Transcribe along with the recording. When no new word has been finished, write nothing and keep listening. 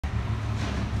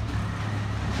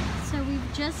So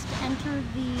we've just entered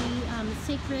the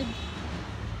sacred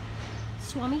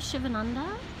Swami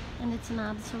Sivananda, and it's an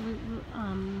absolute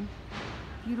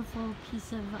beautiful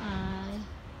piece of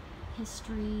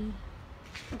history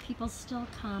where people still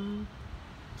come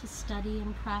to study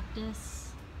and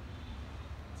practice.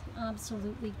 It's an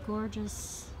absolutely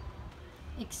gorgeous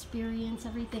experience,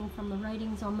 everything from the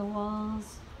writings on the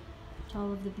walls to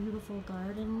all of the beautiful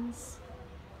gardens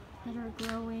that are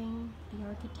growing, the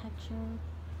architecture,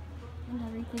 and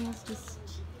everything is just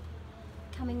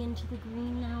coming into the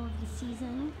green now of the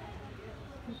season.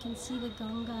 You can see the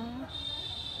Ganga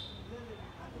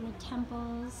and the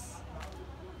temples.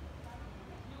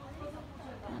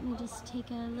 Let me just take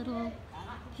a little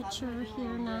picture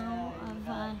here now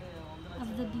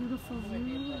of the beautiful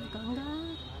view of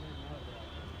Ganga.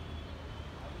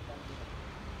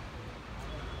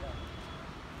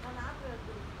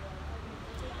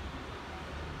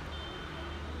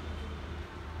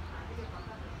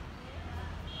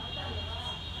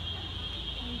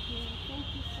 Thank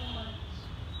you so much.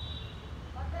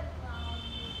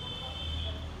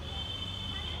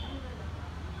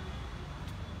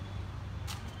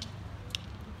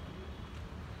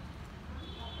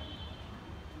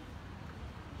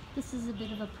 This is a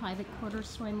bit of a private quarter,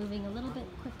 so I'm moving a little bit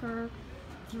quicker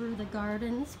through the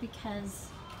gardens because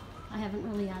I haven't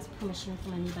really asked permission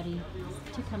from anybody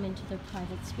to come into their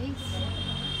private space.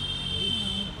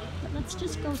 But let's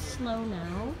just go slow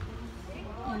now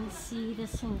and see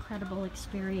this incredible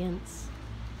experience.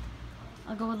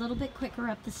 I'll go a little bit quicker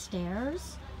up the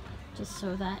stairs just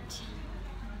so that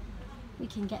we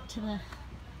can get to the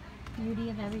beauty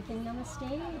of everything.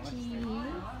 Namaste, G.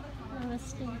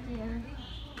 Namaste, dear.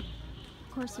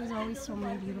 Of course, there's always so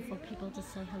many beautiful people to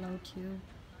say hello to.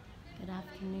 Good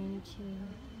afternoon to.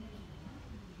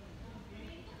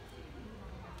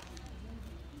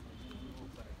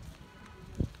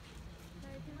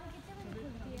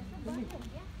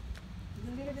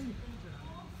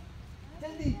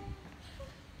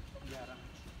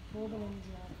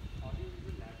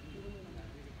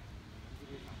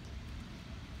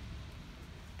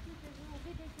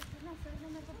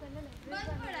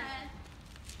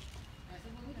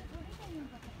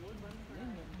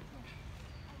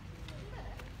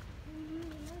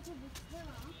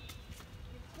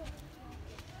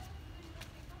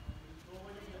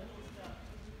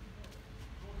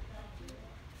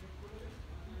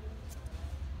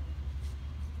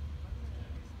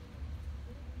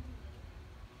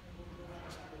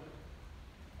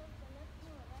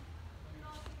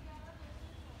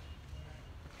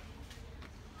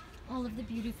 All of the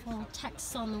beautiful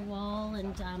texts on the wall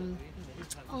and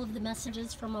all of the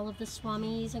messages from all of the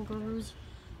Swamis and Gurus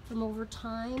from over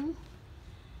time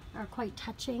are quite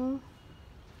touching.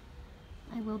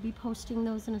 I will be posting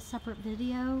those in a separate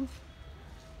video,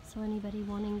 so anybody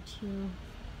wanting to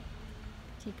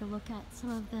take a look at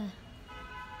some of the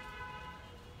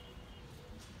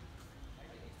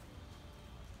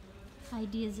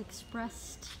ideas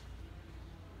expressed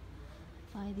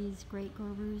by these great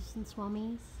Gurus and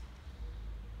Swamis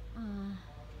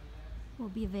will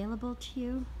be available to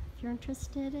you if you're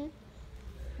interested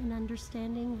in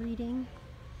understanding, reading.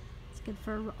 It's good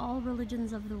for all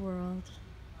religions of the world,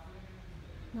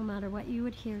 no matter what you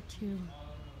adhere to.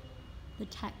 The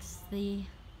texts, the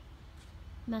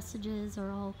messages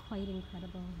are all quite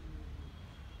incredible.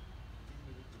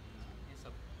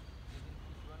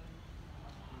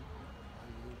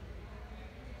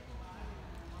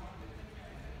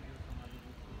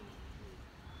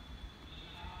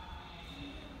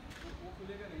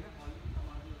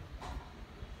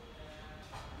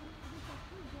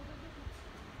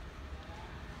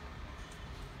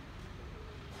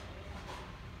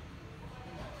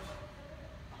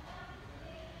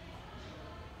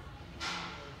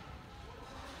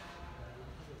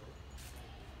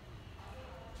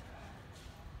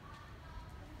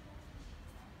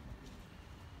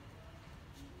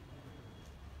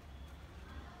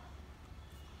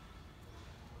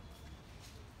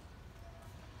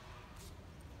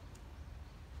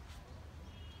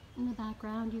 In the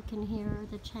background you can hear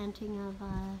the chanting of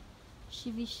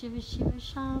Shiva Shiva Shiva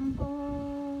Shambho,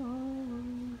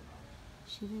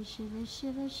 Shiva Shiva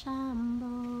Shiva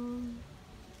Shambho,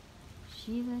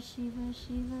 Shiva Shiva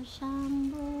Shiva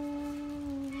Shambho,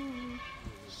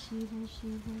 Shiva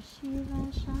Shiva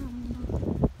Shiva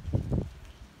Shambho.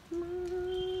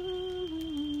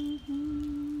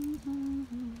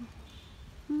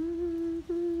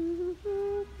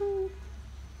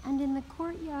 And in the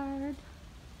courtyard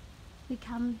we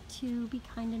come to be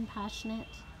kind and passionate.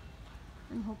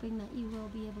 I'm hoping that you will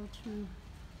be able to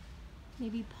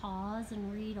maybe pause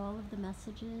and read all of the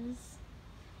messages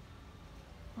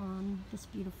on this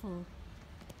beautiful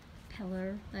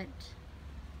pillar that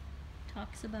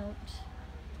talks about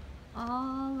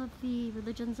all of the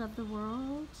religions of the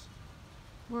world,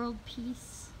 world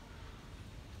peace,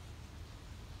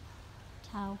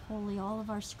 how holy all of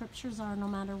our scriptures are, no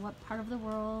matter what part of the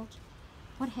world,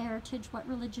 what heritage, what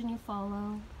religion you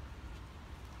follow.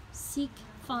 Seek,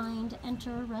 find,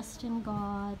 enter, rest in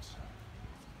God.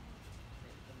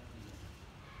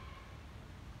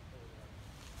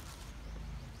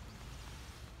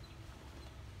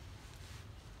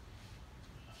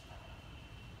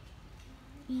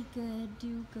 Be good,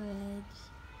 do good.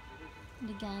 And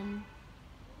again,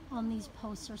 on these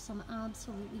posts are some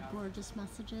absolutely gorgeous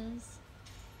messages.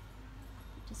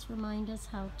 Just remind us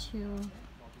how to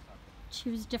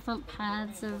choose different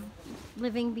paths of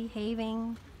living,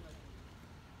 behaving.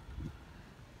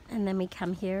 And then we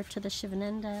come here to the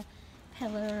Sivananda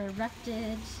pillar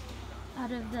erected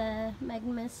out of the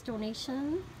magnanimous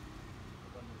donation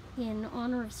in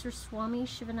honor of Sir Swami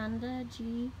Sivananda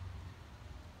Ji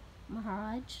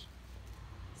Maharaj.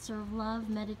 Serve love,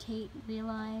 meditate,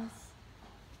 realize.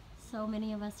 So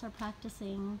many of us are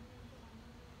practicing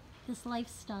this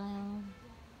lifestyle,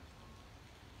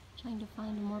 trying to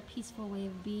find a more peaceful way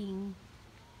of being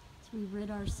as we rid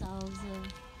ourselves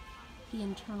of the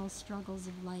internal struggles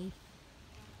of life.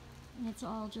 And it's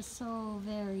all just so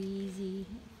very easy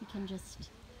if we can just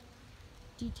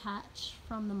detach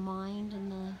from the mind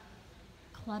and the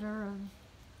clutter of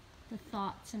the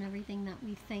thoughts and everything that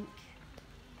we think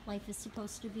life is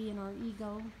supposed to be in our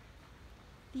ego.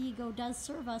 The ego does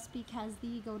serve us because the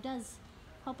ego does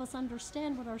help us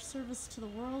understand what our service to the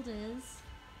world is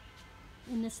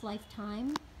in this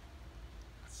lifetime.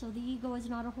 So the ego is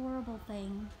not a horrible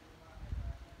thing,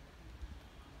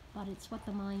 but it's what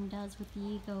the mind does with the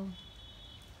ego.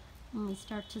 When we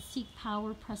start to seek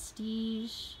power,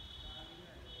 prestige,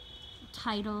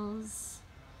 titles,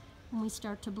 when we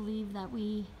start to believe that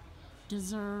we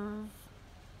deserve,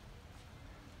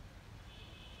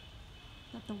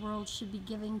 that the world should be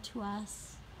giving to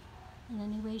us in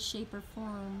any way, shape, or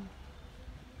form,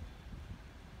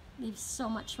 leaves so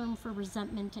much room for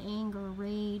resentment, anger,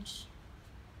 rage.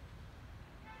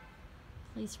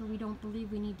 A place where we don't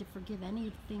believe we need to forgive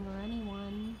anything or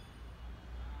anyone.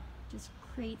 Just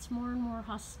creates more and more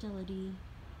hostility.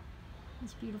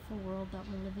 This beautiful world that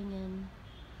we're living in.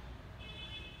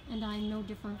 And I'm no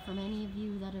different from any of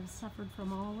you that have suffered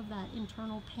from all of that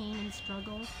internal pain and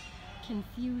struggle,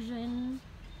 confusion,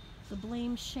 the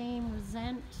blame, shame,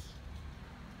 resent.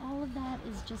 All of that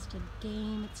is just a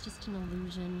game, it's just an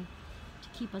illusion to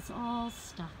keep us all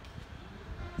stuck.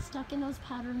 Stuck in those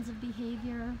patterns of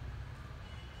behavior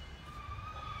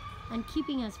and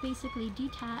keeping us basically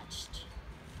detached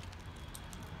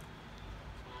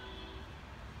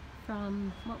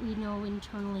from what we know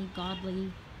internally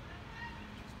godly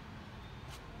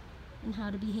and how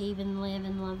to behave and live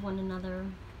and love one another.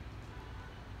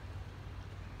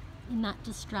 In that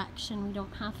distraction, we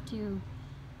don't have to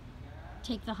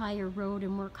take the higher road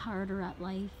and work harder at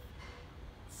life.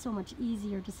 It's so much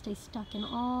easier to stay stuck in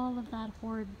all of that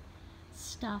horrid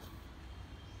stuff.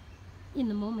 In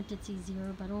the moment it's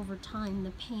easier, but over time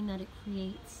the pain that it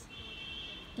creates,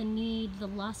 the need, the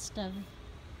lust of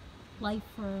life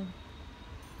for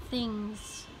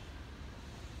things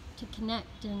to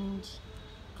connect and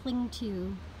cling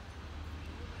to.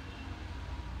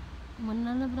 When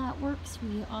none of that works,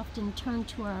 we often turn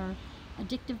to our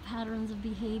addictive patterns of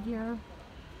behavior,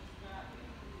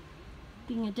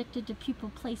 being addicted to people,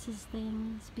 places,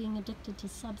 things, being addicted to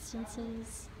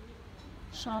substances,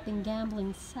 shopping,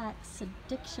 gambling, sex,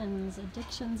 addictions.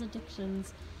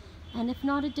 And if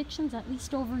not addictions, at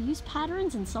least overuse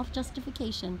patterns and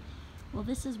self-justification. Well,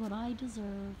 this is what I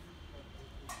deserve.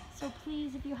 So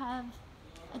please, if you have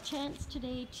a chance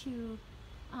today to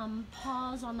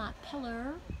pause on that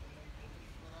pillar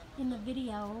in the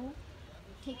video,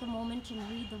 take a moment and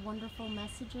read the wonderful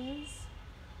messages,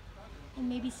 and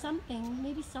maybe something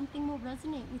will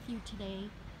resonate with you today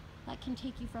that can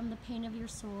take you from the pain of your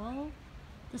soul,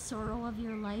 the sorrow of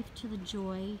your life, to the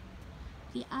joy,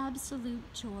 the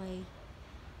absolute joy.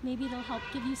 Maybe it'll help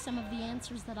give you some of the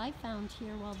answers that I found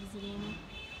here while visiting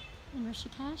in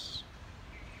Rishikesh.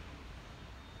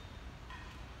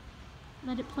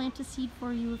 Let it plant a seed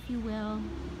for you, if you will.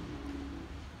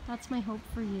 That's my hope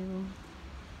for you.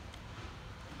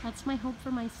 That's my hope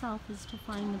for myself, is to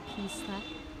find the peace that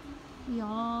we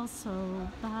all so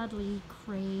badly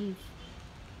crave,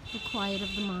 the quiet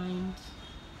of the mind.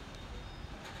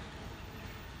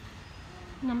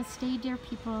 Namaste, dear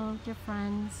people, dear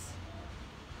friends.